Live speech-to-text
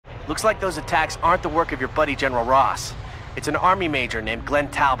Looks like those attacks aren't the work of your buddy General Ross. It's an army major named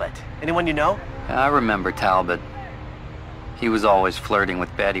Glen Talbot. Anyone you know? I remember Talbot. He was always flirting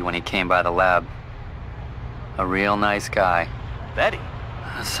with Betty when he came by the lab. A real nice guy. Betty?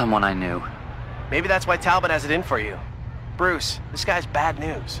 Someone I knew. Maybe that's why Talbot has it in for you. Bruce, this guy's bad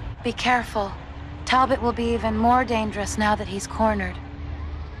news. Be careful. Talbot will be even more dangerous now that he's cornered.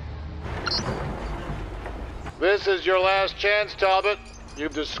 This is your last chance, Talbot.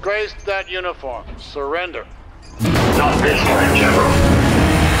 You've disgraced that uniform. Surrender. Not this time, General.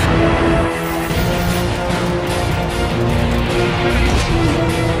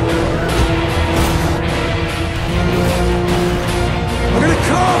 I'm gonna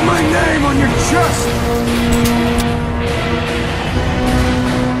call my name on your chest!